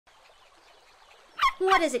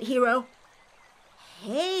What is it, Hero?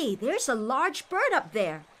 Hey, there's a large bird up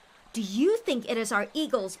there. Do you think it is our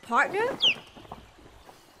eagle's partner?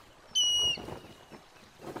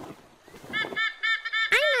 I'm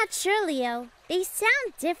not sure, Leo. They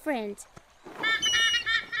sound different.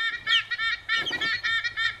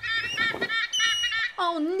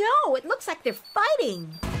 Oh no, it looks like they're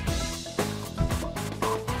fighting.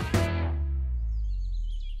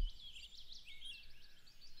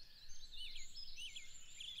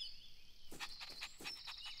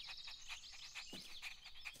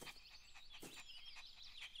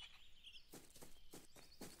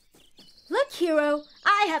 Look, Hero,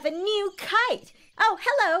 I have a new kite. Oh,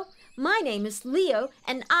 hello. My name is Leo,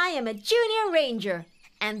 and I am a junior ranger.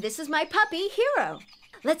 And this is my puppy, Hero.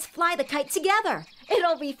 Let's fly the kite together.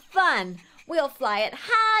 It'll be fun. We'll fly it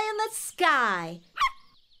high in the sky.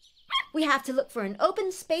 We have to look for an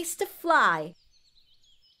open space to fly.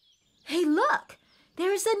 Hey, look.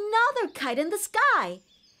 There's another kite in the sky.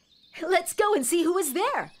 Let's go and see who is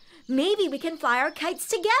there. Maybe we can fly our kites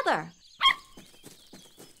together.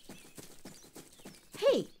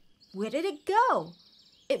 Hey, where did it go?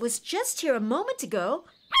 It was just here a moment ago.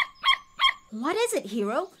 What is it,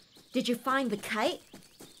 Hero? Did you find the kite?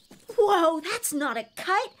 Whoa, that's not a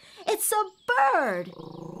kite. It's a bird.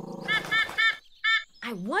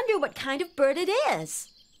 I wonder what kind of bird it is.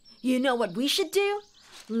 You know what we should do?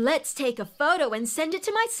 Let's take a photo and send it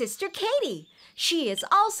to my sister, Katie. She is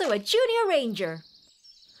also a junior ranger.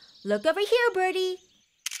 Look over here, Birdie.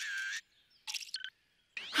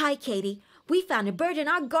 Hi, Katie. We found a bird in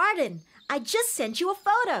our garden. I just sent you a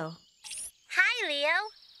photo. Hi, Leo.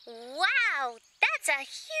 Wow, that's a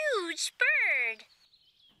huge bird.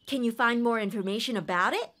 Can you find more information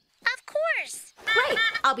about it? Of course. Great,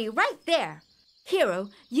 I'll be right there. Hero,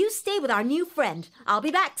 you stay with our new friend. I'll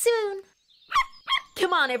be back soon.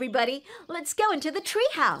 Come on, everybody. Let's go into the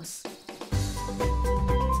treehouse.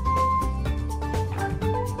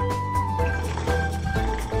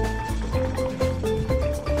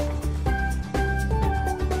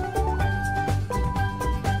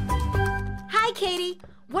 Hi, Katie.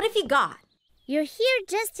 What have you got? You're here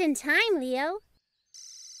just in time, Leo.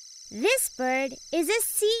 This bird is a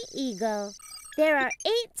sea eagle. There are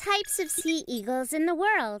 8 types of sea eagles in the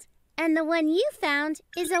world, and the one you found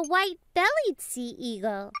is a white-bellied sea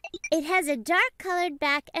eagle. It has a dark-colored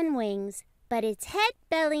back and wings, but its head,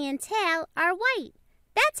 belly, and tail are white.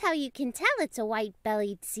 That's how you can tell it's a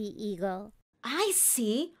white-bellied sea eagle. I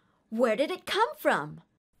see. Where did it come from?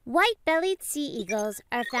 White-bellied sea eagles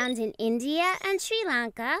are found in India and Sri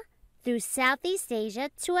Lanka, through Southeast Asia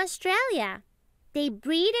to Australia. They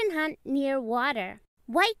breed and hunt near water.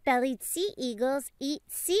 White-bellied sea eagles eat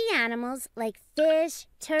sea animals like fish,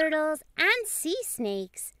 turtles, and sea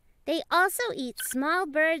snakes. They also eat small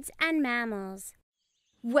birds and mammals.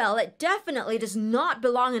 Well, it definitely does not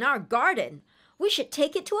belong in our garden. We should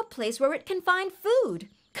take it to a place where it can find food.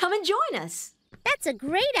 Come and join us. That's a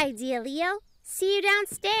great idea, Leo. See you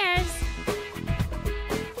downstairs.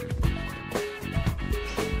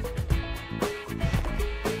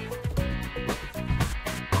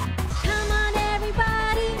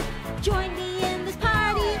 Join me in this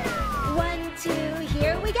party. 1, 2,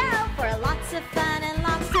 here we go. For lots of fun and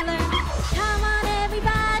lots to learn. Come on,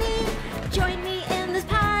 everybody. Join me in this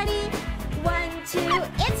party. 1, 2,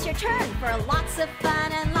 it's your turn. For lots of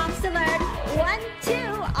fun and lots to learn. 1, 2,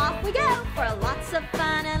 off we go. For lots of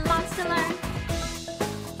fun and lots to learn.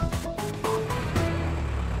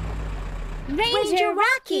 Ranger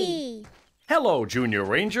Rocky! Hello, Junior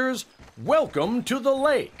Rangers. Welcome to the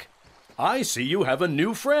lake. I see you have a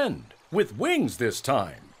new friend, with wings this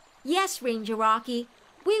time. Yes, Ranger Rocky.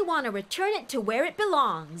 We want to return it to where it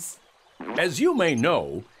belongs. As you may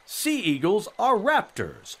know, sea eagles are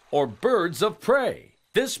raptors, or birds of prey.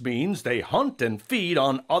 This means they hunt and feed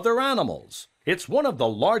on other animals. It's one of the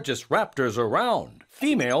largest raptors around.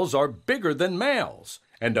 Females are bigger than males,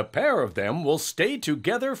 and a pair of them will stay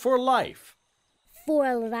together for life.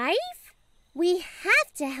 For life? We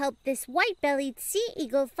have to help this white-bellied sea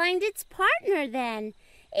eagle find its partner then.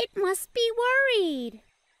 It must be worried.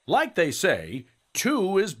 Like they say,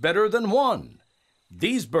 2 is better than 1.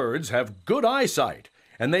 These birds have good eyesight,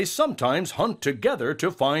 and they sometimes hunt together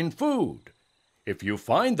to find food. If you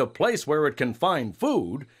find the place where it can find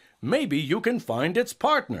food, maybe you can find its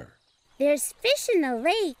partner. There's fish in the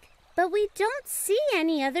lake, but we don't see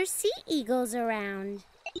any other sea eagles around.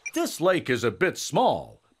 This lake is a bit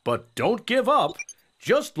small. But don't give up.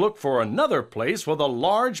 Just look for another place with a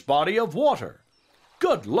large body of water.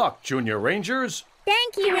 Good luck, Junior Rangers.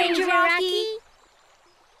 Thank you, Ranger Rocky.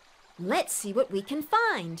 Let's see what we can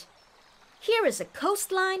find. Here is a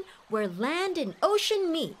coastline where land and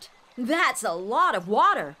ocean meet. That's a lot of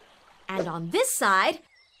water. And on this side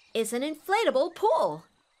is an inflatable pool.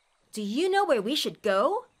 Do you know where we should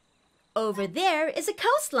go? Over there is a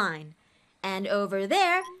coastline. And over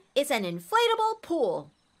there is an inflatable pool.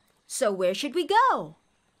 So where should we go?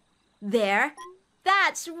 There.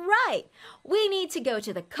 That's right. We need to go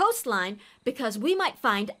to the coastline because we might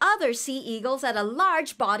find other sea eagles at a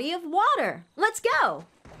large body of water. Let's go.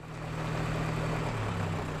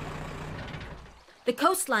 The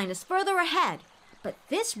coastline is further ahead, but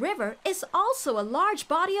this river is also a large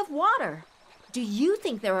body of water. Do you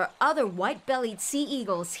think there are other white-bellied sea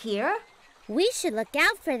eagles here? We should look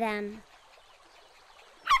out for them.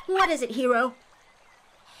 What is it, Hero?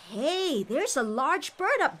 Hey, there's a large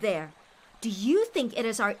bird up there. Do you think it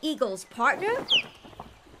is our eagle's partner?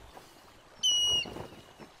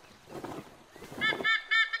 I'm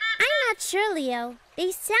not sure, Leo.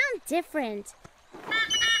 They sound different.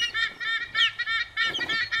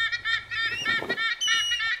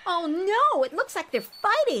 Oh no, it looks like they're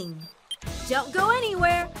fighting. Don't go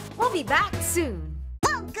anywhere. We'll be back soon.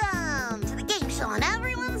 Welcome to the game show on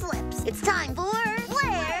everyone's lips. It's time for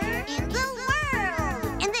Where in the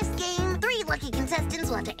World? In this game, 3 lucky contestants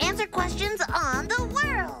will have to answer questions on the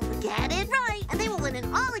world. Get it right, and they will win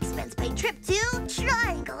an all-expense-paid trip to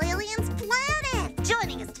Triangle Aliens Planet.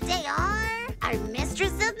 Joining us today are our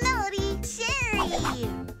Mistress of Melody, Sherry,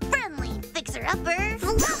 Friendly Fixer-Upper,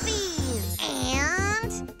 Fluffy,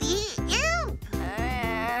 and the Imp.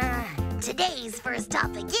 Today's first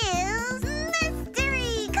topic is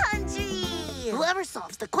Mystery Country. Whoever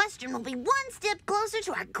solves the question will be one step closer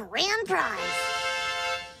to our grand prize.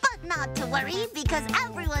 But not to worry, because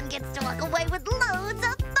everyone gets to walk away with loads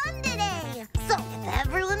of fun today. So if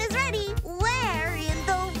everyone is ready, where in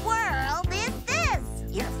the world is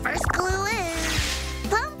this? Your first clue is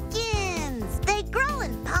pumpkins. They grow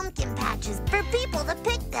in pumpkin patches for people to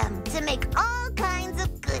pick them to make all kinds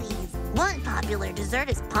of goodies. One popular dessert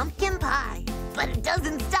is pumpkin pie. But it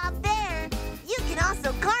doesn't stop there. You can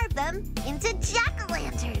also carve them into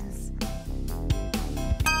jack-o'-lanterns.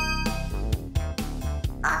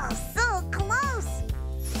 Oh, so close.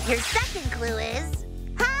 Your second clue is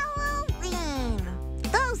Halloween.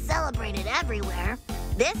 Though celebrated everywhere,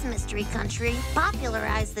 this mystery country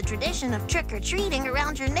popularized the tradition of trick-or-treating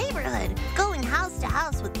around your neighborhood, going house to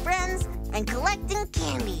house with friends and collecting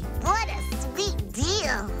candy. What a sweet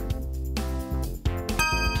deal.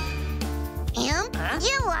 Imp,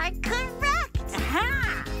 you are correct.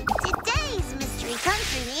 Today's mystery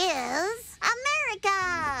country is America.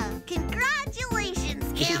 Congratulations,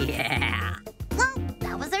 Imp. Yeah. Well,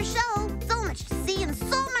 that was our show. So much to see and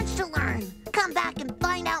so much to learn. Come back and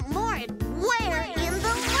find out more at Where in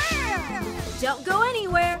the World. Don't go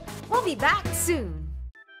anywhere. We'll be back soon.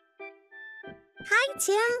 Hi,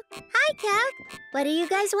 Tim. Hi, Cal. What are you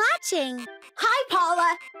guys watching? Hi,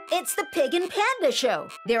 Paula. It's the Pig and Panda Show.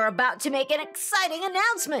 They're about to make an exciting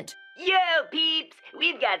announcement. Yo, peeps!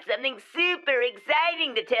 We've got something super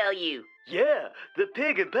exciting to tell you. Yeah, the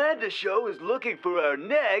Pig and Panda Show is looking for our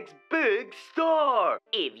next big star.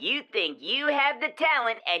 If you think you have the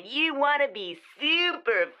talent and you want to be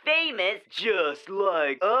super famous, Just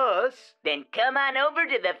like us. then come on over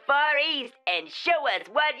to the Far East and show us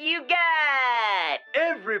what you got.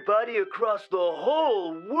 Everybody across the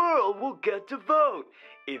whole world will get to vote.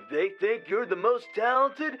 If they think you're the most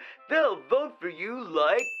talented, they'll vote for you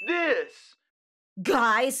like this.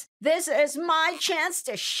 Guys, this is my chance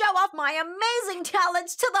to show off my amazing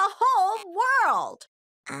talents to the whole world.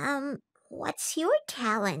 What's your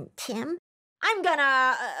talent, Tim? I'm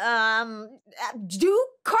gonna, do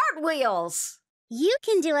cartwheels. You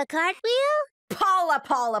can do a cartwheel?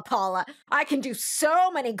 Paula. I can do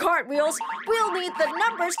so many cartwheels, we'll need the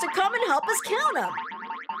numbers to come and help us count them.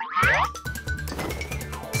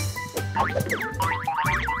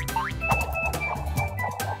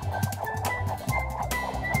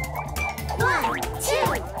 1, 2,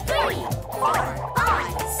 3, 4,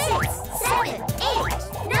 5, 6, 7, 8,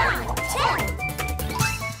 9, 10.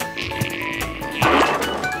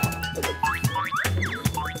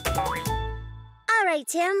 All right,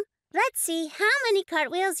 Tim. Let's see how many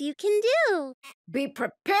cartwheels you can do. Be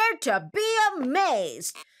prepared to be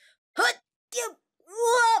amazed. Hut, yeah,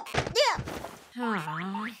 whoa, yeah.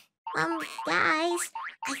 Guys,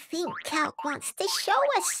 I think Calc wants to show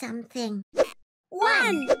us something.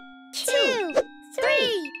 1, 2,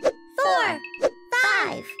 3, 4,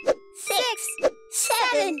 5, 6,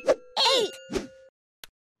 7, 8.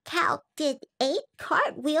 Calc did 8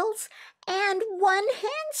 cartwheels and 1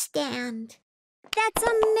 handstand. That's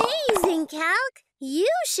amazing, Calc. You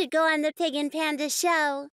should go on the Pig and Panda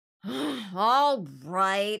Show. All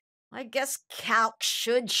right. I guess Calc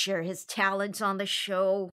should share his talents on the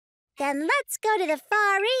show. Then let's go to the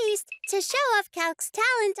Far East to show off Calc's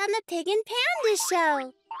talent on the Pig and Panda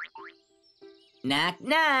show. Knock,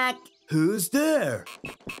 knock. Who's there?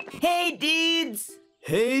 Hey, dudes.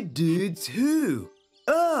 Hey, dudes, who?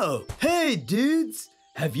 Oh, hey, dudes.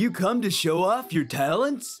 Have you come to show off your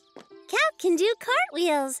talents? Calc can do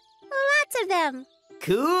cartwheels. Lots of them.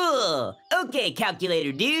 Cool. Okay,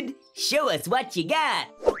 calculator dude. Show us what you got.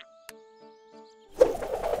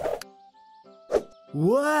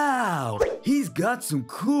 Wow, he's got some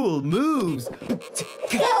cool moves.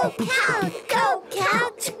 Go, Calc! Go,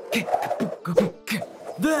 Calc!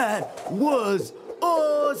 That was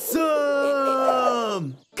awesome!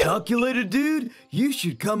 Calculator dude, you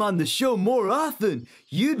should come on the show more often.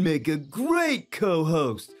 You'd make a great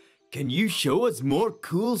co-host. Can you show us more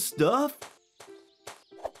cool stuff?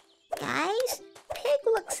 Guys, Pig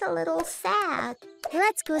looks a little sad.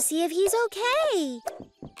 Let's go see if he's okay.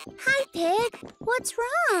 Hi, Pig. What's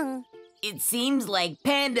wrong? It seems like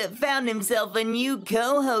Panda found himself a new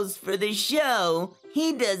co-host for the show.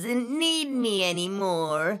 He doesn't need me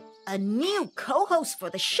anymore. A new co-host for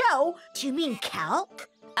the show? Do you mean Calc?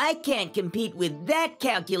 I can't compete with that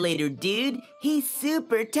calculator dude. He's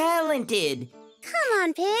super talented. Come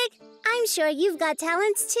on, Pig. I'm sure you've got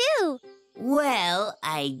talents too. Well,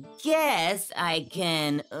 I guess I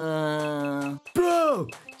can, Bro,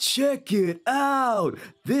 check it out.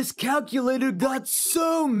 This calculator got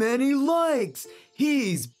so many likes.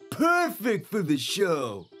 He's perfect for the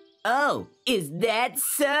show. Oh, is that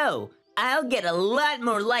so? I'll get a lot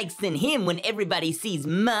more likes than him when everybody sees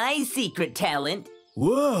my secret talent.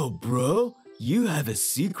 Whoa, bro. You have a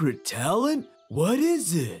secret talent? What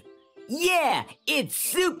is it? Yeah, it's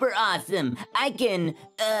super awesome. I can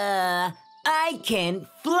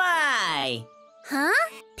fly. Huh?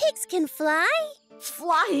 Pigs can fly?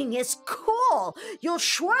 Flying is cool. You'll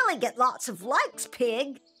surely get lots of likes,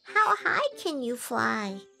 Pig. How high can you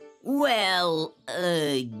fly? Well,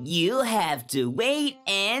 you'll have to wait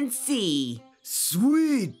and see.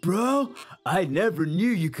 Sweet, bro. I never knew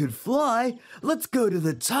you could fly. Let's go to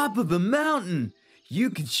the top of the mountain. You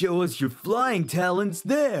can show us your flying talents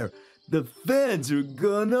there. The fans are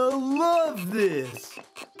gonna love this.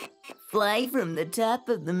 Fly from the top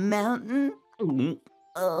of the mountain?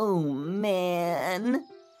 Oh, man.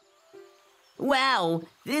 Wow,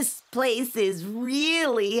 this place is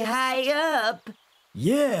really high up.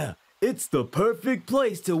 Yeah, it's the perfect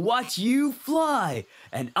place to watch you fly.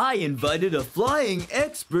 And I invited a flying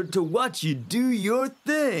expert to watch you do your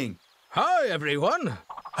thing. Hi, everyone.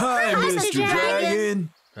 Hi, Mr. Dragon.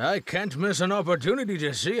 I can't miss an opportunity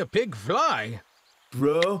to see a pig fly.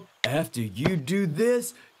 Bro, after you do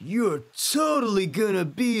this, you're totally gonna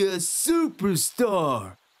be a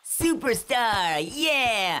superstar. Superstar,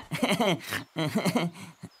 yeah.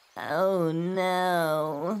 Oh,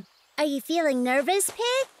 no. Are you feeling nervous,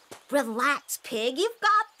 Pig? Relax, Pig. You've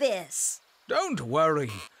got this. Don't worry.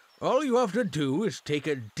 All you have to do is take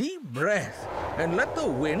a deep breath and let the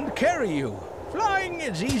wind carry you. Flying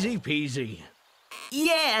is easy peasy.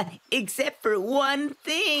 Yeah, except for one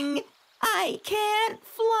thing. I can't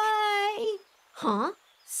fly. Huh?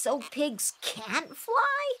 So pigs can't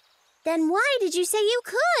fly? Then why did you say you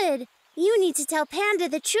could? You need to tell Panda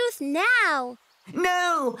the truth now.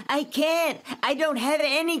 No, I can't. I don't have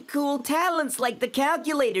any cool talents like the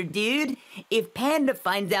calculator dude. If Panda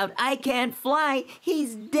finds out I can't fly,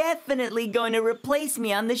 he's definitely going to replace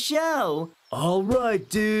me on the show. All right,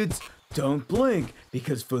 dudes. Don't blink,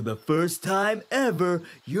 because for the first time ever,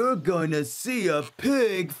 you're going to see a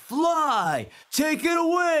pig fly. Take it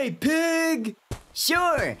away, pig!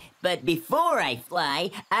 Sure, but before I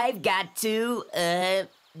fly, I've got to,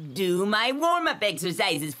 do my warm-up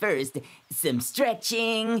exercises first. Some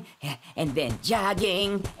stretching, and then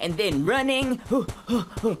jogging, and then running.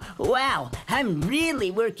 Wow, I'm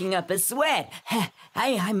really working up a sweat.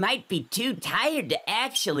 I might be too tired to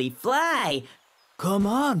actually fly. Come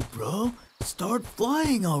on, bro. Start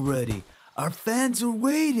flying already. Our fans are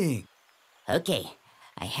waiting. Okay,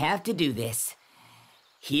 I have to do this.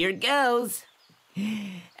 Here goes.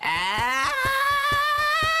 Ah!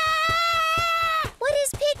 What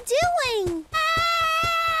is Pig doing?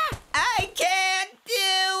 I can't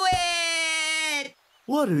do it!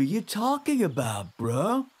 What are you talking about,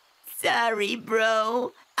 bro? Sorry,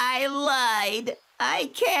 bro. I lied.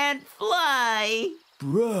 I can't fly.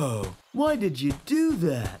 Bro, why did you do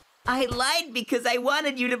that? I lied because I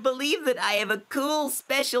wanted you to believe that I have a cool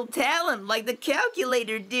special talent like the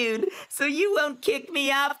calculator dude, so you won't kick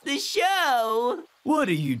me off the show. What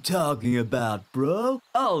are you talking about, bro?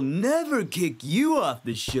 I'll never kick you off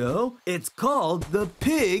the show. It's called the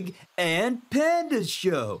Pig and Panda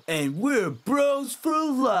Show, and we're bros for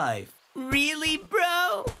life. Really,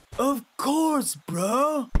 bro? Of course,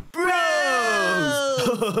 bro. Bros!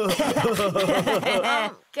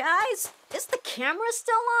 Guys, is the camera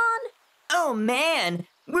still on? Oh man,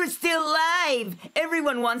 we're still live.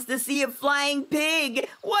 Everyone wants to see a flying pig.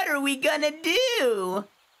 What are we gonna do?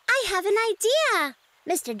 I have an idea.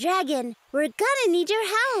 Mr. Dragon, we're gonna need your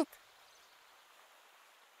help.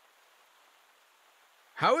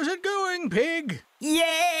 How is it going, pig?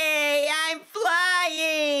 Yay, I'm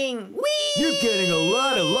flying! Whee! You're getting a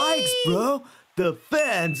lot of likes, bro. The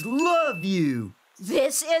fans love you.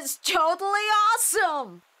 This is totally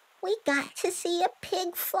awesome! We got to see a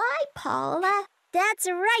pig fly, Paula. That's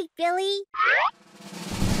right, Billy.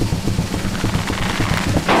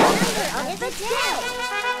 Number of the day.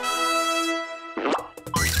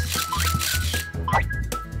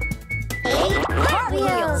 8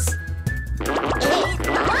 cartwheels. 8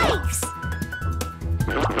 likes.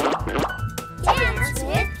 Dance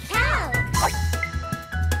with Cal.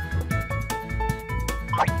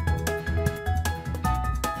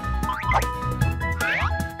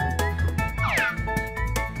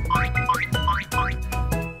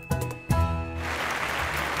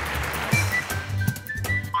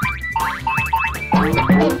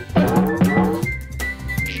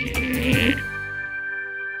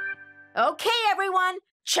 Okay, everyone,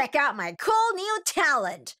 check out my cool new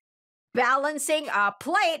talent. Balancing a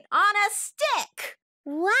plate on a stick.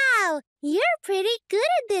 Wow, you're pretty good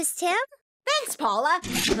at this, Tim. Thanks, Paula.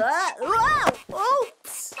 Whoa!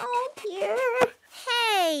 Oops! Oh, dear.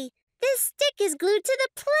 Hey, this stick is glued to the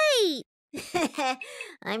plate.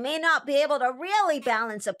 I may not be able to really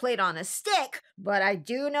balance a plate on a stick, but I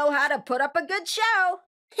do know how to put up a good show.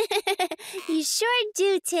 You sure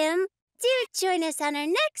do, Tim. Do join us on our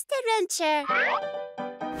next adventure.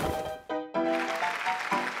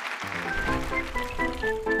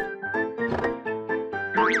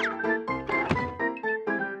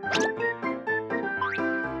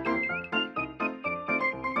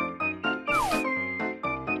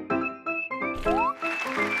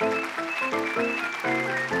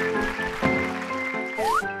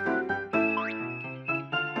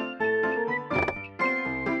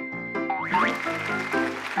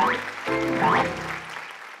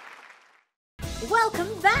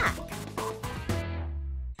 Welcome back.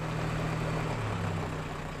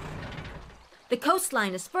 The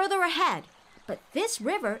coastline is further ahead, but this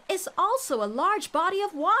river is also a large body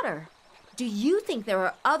of water. Do you think there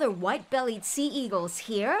are other white-bellied sea eagles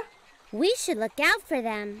here? We should look out for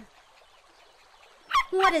them.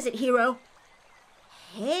 What is it, Hero?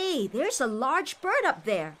 Hey, there's a large bird up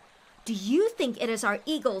there. Do you think it is our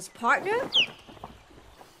eagle's partner?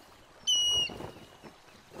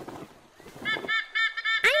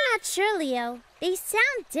 I'm not sure, Leo. They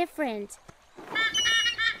sound different.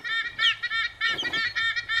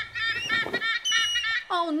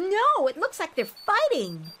 Oh no, it looks like they're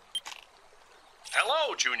fighting.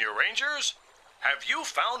 Hello, Junior Rangers. Have you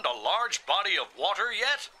found a large body of water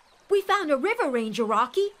yet? We found a river ranger,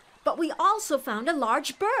 Rocky, but we also found a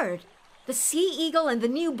large bird. The sea eagle and the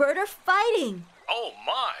new bird are fighting. Oh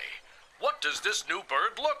my! What does this new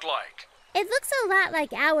bird look like? It looks a lot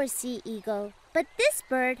like our sea eagle, but this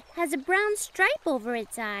bird has a brown stripe over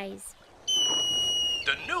its eyes.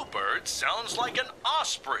 The new bird sounds like an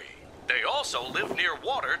osprey. They also live near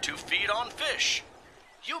water to feed on fish.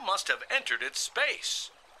 You must have entered its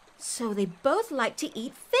space. So they both like to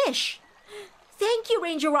eat fish. Thank you,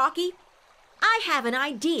 Ranger Rocky. I have an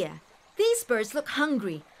idea. These birds look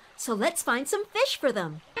hungry, so let's find some fish for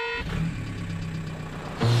them.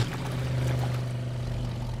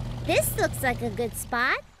 This looks like a good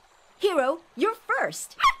spot. Hero, you're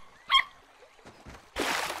first.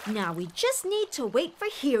 Now we just need to wait for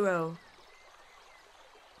Hero.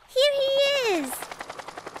 Here he is.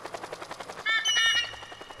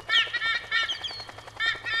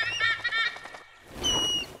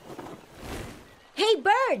 Hey,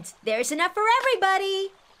 birds, there's enough for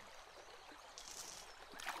everybody.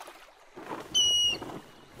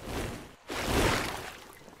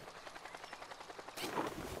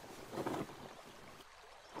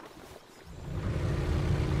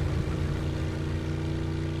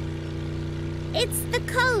 It's the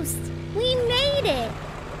coast. We made it.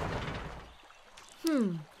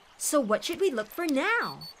 So what should we look for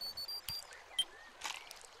now?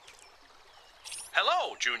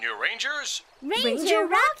 Hello, Junior Rangers. Ranger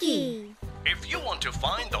Rocky! If you want to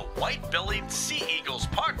find the White-bellied Sea Eagle's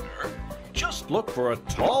partner, just look for a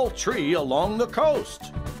tall tree along the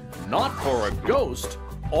coast. Not for a ghost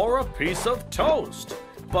or a piece of toast,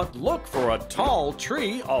 but look for a tall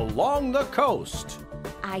tree along the coast.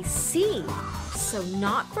 I see. So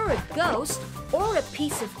not for a ghost or a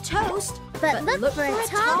piece of toast, But look for a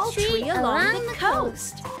tall tree along the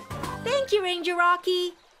coast. Thank you, Ranger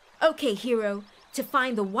Rocky. Okay, Hero, to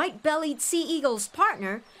find the White-bellied Sea Eagle's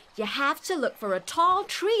partner, you have to look for a tall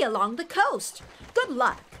tree along the coast. Good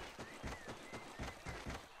luck.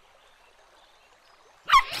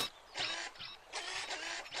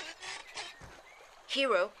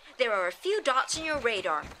 Hero, there are a few dots in your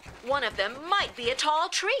radar. One of them might be a tall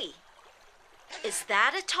tree. Is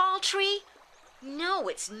that a tall tree? No,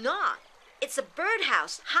 it's not. It's a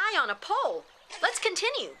birdhouse high on a pole. Let's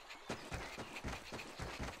continue.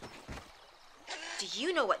 Do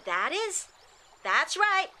you know what that is? That's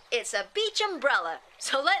right, it's a beach umbrella.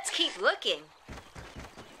 So let's keep looking.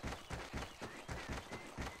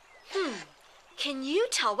 Can you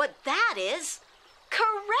tell what that is?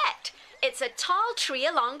 Correct! It's a tall tree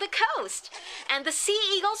along the coast. And the Sea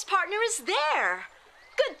Eagle's partner is there.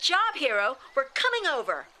 Good job, Hero. We're coming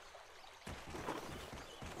over.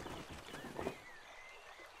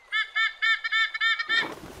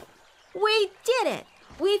 We did it!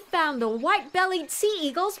 We found the White-bellied Sea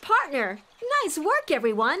Eagle's partner. Nice work,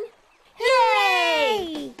 everyone!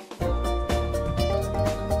 Yay!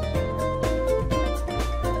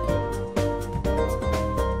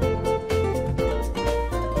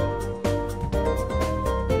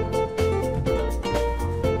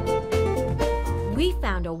 We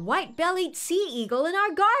found a white-bellied sea eagle in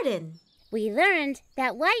our garden. We learned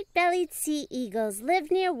that white-bellied sea eagles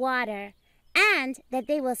live near water and that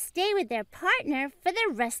they will stay with their partner for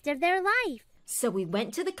the rest of their life. So we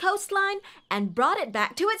went to the coastline and brought it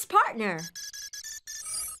back to its partner.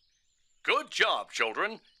 Good job,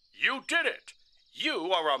 children. You did it.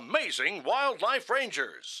 You are amazing wildlife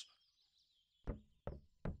rangers.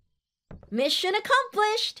 Mission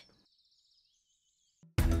accomplished!